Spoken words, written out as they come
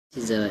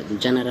These are the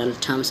general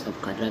terms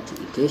of quadratic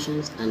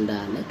equations, and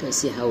let us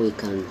see how we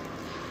can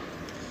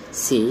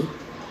see.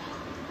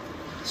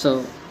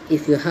 So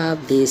if you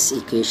have these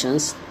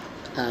equations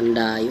and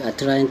you are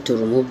trying to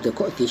remove the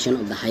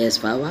coefficient of the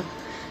highest power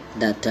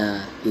that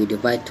you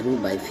divide through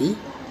by p,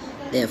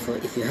 therefore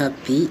if you have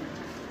p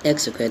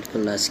x squared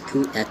plus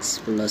qx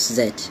plus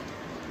z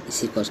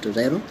is equals to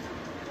 0,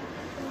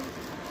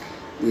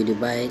 you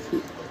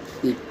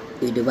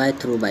divide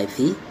through by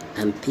p,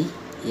 and p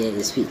here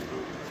is p.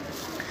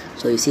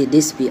 So you see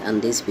this p and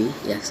this p,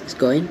 yes, it's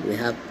going. We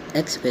have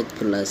x squared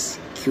plus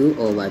q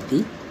over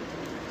p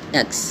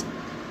x.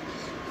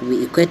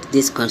 We equate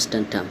this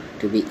constant term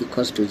to be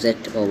equals to z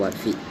over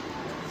p.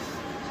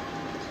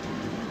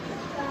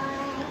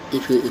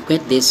 If we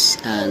equate this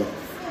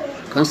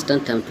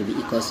constant term to be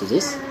equals to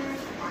this,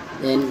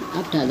 then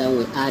after that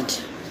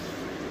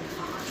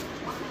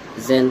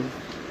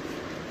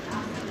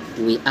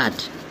we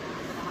add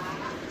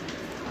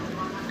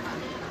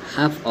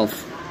half of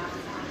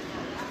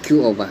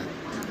q over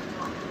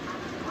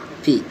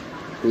p,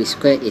 we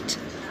square it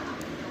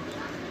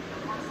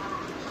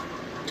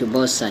to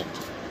both sides.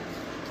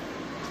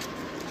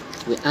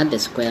 We add the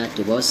square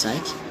to both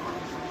sides,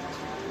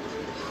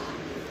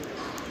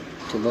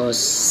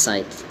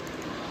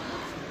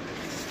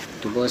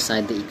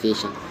 the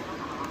equation.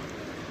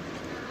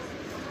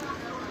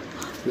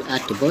 We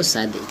add to both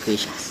sides the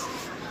equations.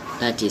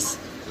 That is,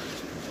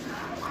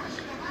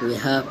 we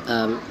have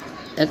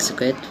x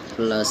squared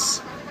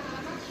plus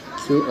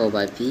q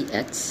over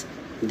px,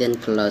 then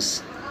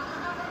plus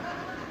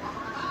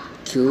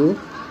q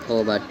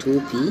over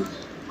 2p,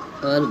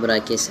 all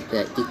brackets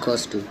square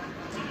equals to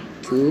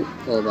q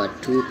over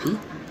 2p,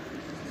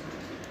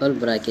 all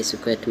brackets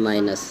squared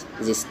minus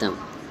this term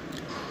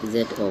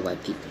z over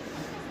p.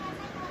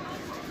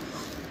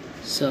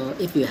 So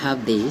if you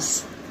have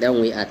this,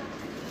 then we are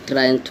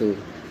trying to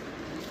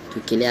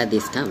clear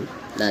this term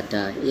that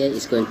here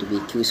is going to be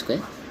q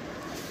squared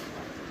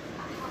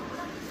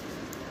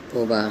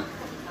over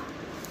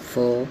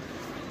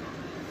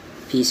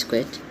 4p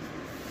squared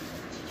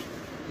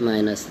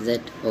minus z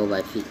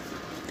over p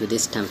to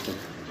this term here.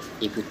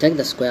 If you take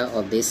the square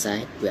of this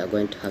side, we are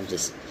going to have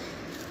this.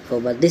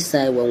 Over this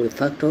side, when we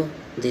factor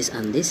this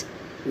and this,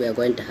 we are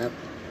going to have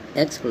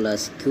x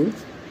plus q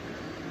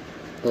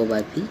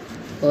over p,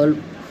 all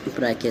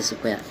bracket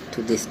square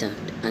to this term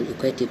and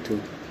equate it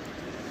to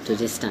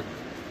this term.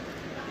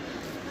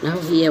 Now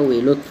here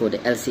we look for the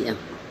LCM.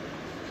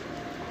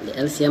 The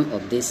LCM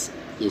of this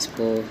is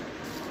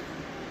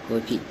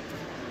 4p.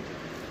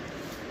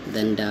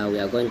 Then we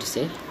are going to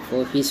say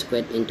 4p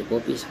squared into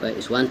 4p squared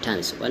is 1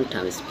 times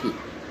p.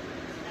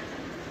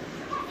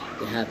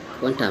 We have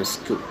 1 times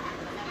q.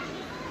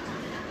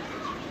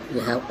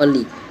 We have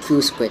only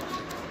q squared.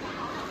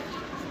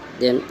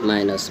 Then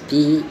minus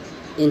p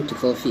into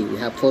 4p. We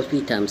have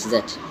 4p times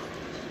z.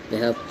 We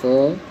have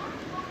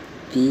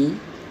 4p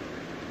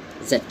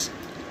z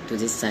to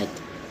this side.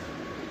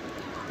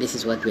 This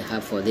is what we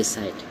have for this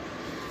side.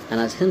 And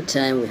at the same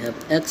time, we have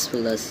x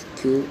plus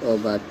q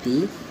over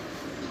p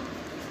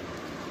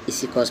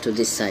is equals to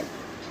this side.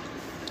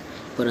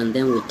 But and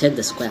then we take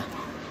the square,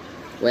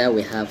 where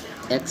we have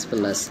x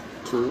plus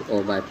q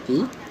over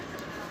p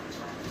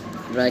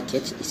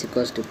bracket is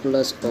equals to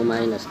plus or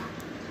minus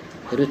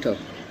root of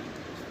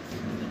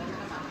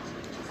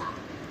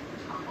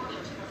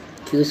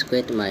q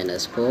squared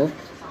minus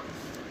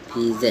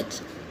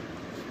 4pz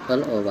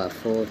all over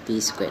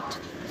 4p squared.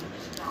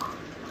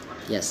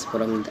 Yes,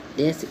 from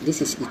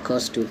this is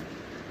equals to,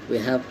 we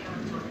have,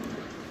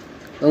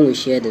 when we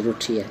share the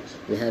root here,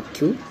 we have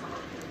q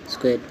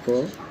squared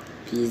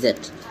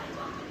 4pz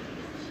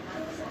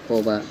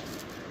over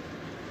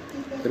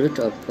root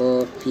of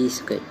 4p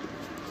squared.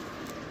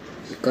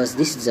 Because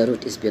this is the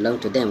root, is belong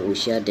to them, we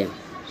share them.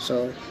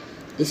 So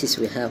this is,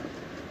 we have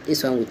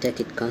this one, we take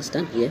it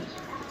constant here.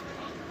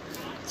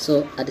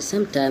 So at the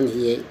same time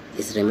here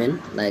is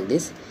remain like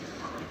this,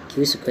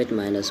 q squared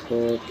minus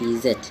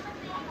 4pz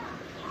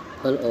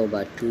all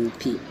over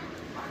 2p.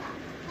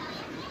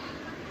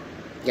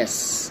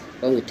 Yes,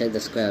 when we take the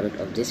square root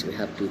of this, we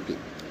have 2p.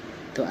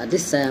 So at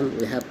this time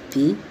we have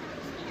p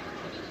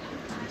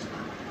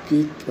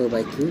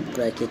over q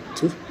bracket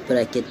 2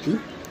 bracket p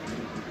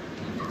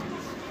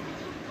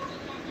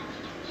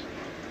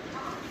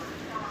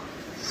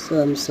so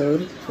I'm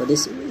sorry for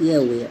this.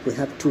 Here we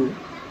have 2p.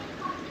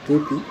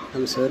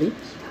 I'm sorry,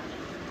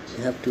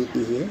 we have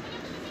 2p here.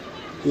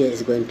 Here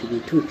is going to be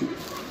 2p,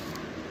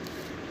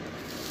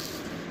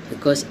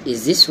 because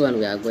is this one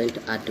we are going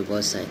to add to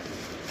both sides.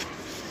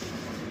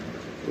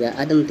 We are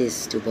adding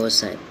this to both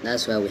sides.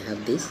 That's why we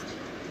have this.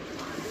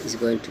 It's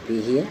going to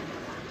be here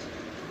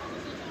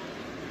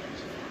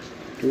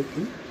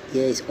 2p.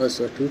 Here is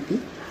also 2p.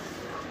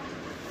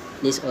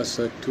 This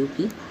also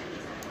 2p.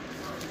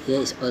 Here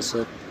is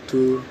also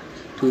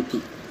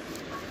 2p.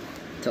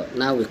 So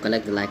now we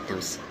collect the like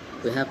terms.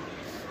 We have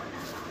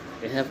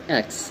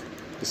x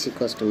is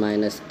equals to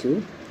minus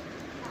q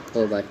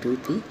over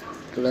 2p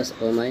plus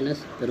or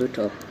minus root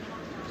of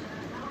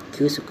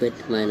q squared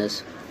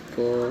minus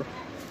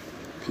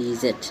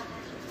 4pz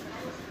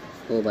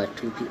over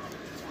 2p.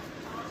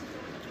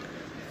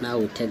 Now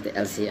we take the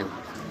LCM.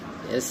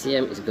 The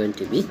LCM is going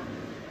to be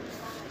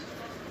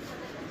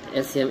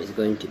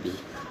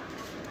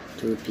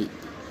 2p.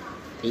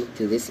 e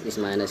to this is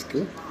minus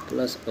q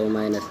plus or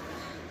minus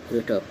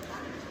root of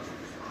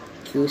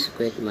q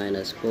squared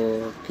minus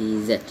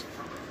 4pz.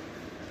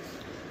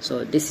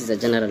 So this is a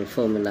general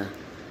formula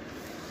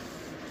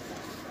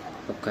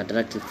of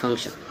quadratic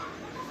function.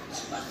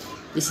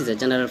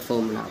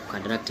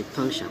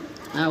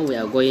 Now we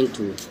are going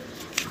to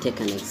take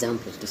an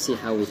example to see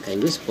how we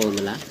can use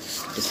formula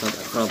to solve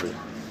a problem.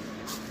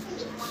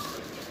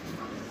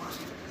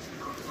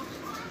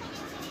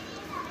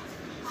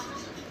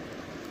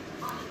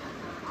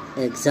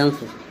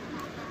 Example: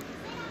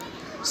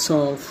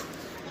 solve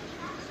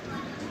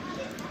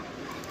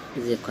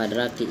the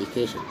quadratic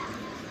equation.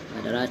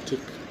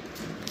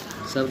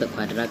 Solve the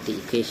quadratic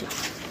equation.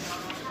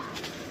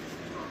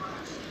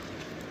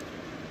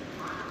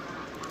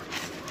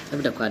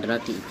 Of the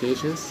quadratic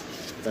equations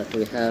that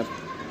we have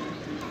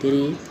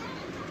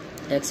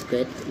 3x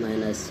squared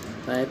minus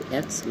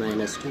 5x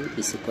minus 2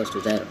 is equals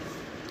to 0.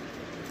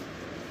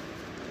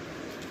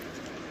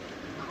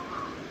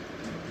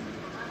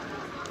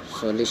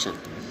 Solution: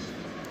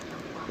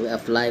 we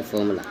apply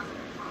formula.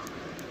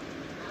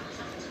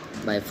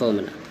 By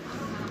formula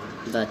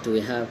that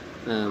we have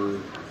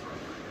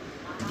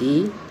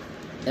p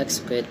x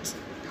squared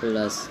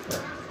plus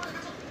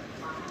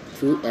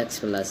 2x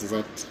plus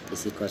z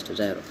is equals to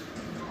 0,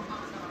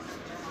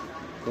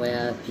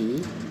 where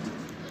p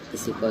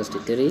is equals to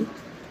 3,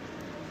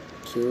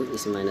 q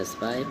is minus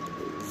 5,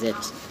 z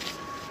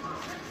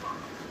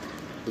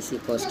is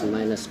equals to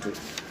minus 2.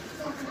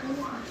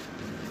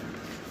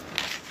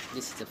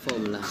 This is the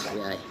formula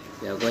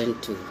we are going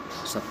to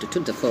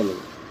substitute the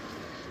formula,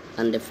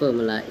 and the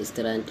formula is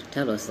trying to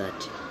tell us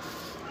that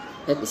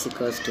f is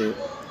equals to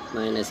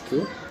minus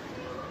q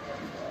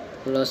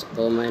plus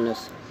or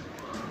minus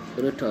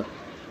root of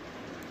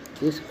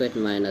q squared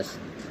minus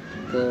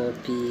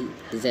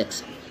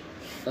 4pz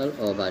all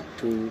over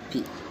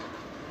 2p.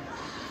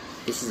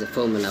 This is the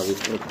formula we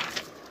prove.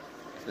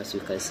 As you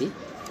can see,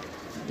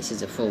 this is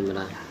the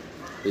formula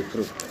we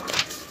prove.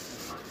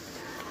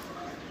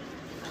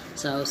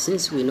 So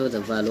since we know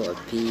the value of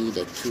p,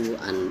 the q,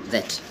 and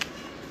z,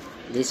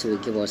 this will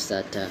give us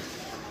that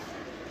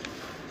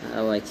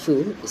our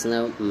q is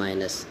now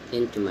minus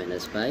into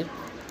minus 5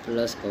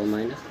 plus or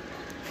minus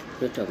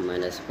root of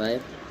minus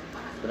 5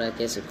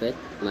 bracket squared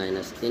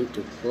minus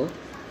into 4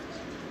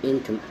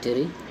 into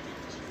 3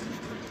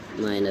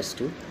 minus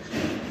 2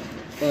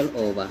 all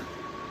over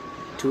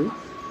 2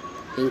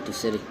 into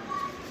 3.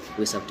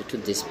 We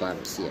substitute these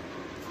values here.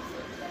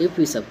 If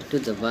we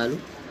substitute the value,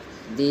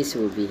 this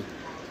will be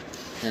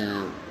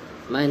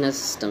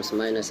minus times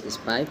minus is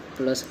 5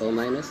 plus or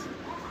minus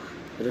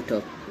root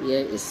of here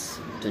is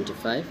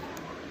 25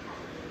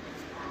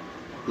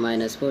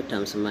 minus 4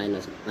 times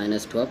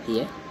minus 12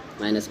 here,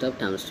 minus 12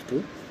 times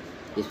 2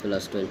 is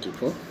plus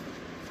 24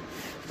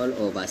 all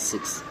over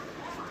 6.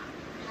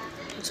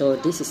 So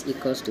this is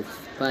equals to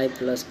 5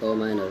 plus or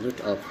minus root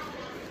of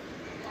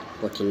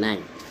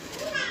 49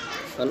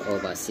 all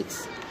over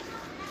 6.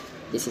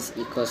 This is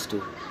equals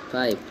to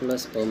 5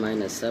 plus or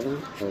minus 7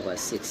 over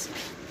 6.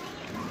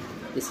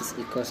 This is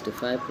equals to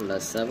 5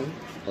 plus 7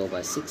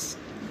 over 6,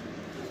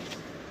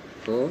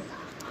 or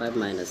 5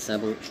 minus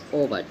 7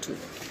 over 2.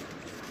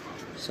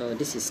 So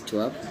this is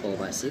 12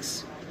 over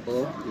 6,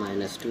 or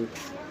minus 2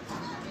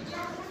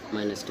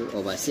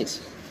 over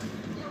 6.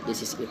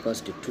 This is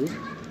equals to 2,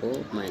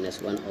 or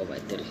minus 1 over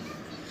 3.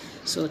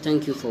 So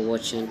thank you for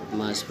watching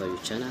Maths for You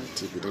channel.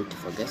 Don't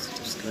forget to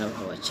subscribe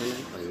our channel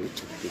on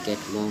YouTube to get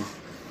more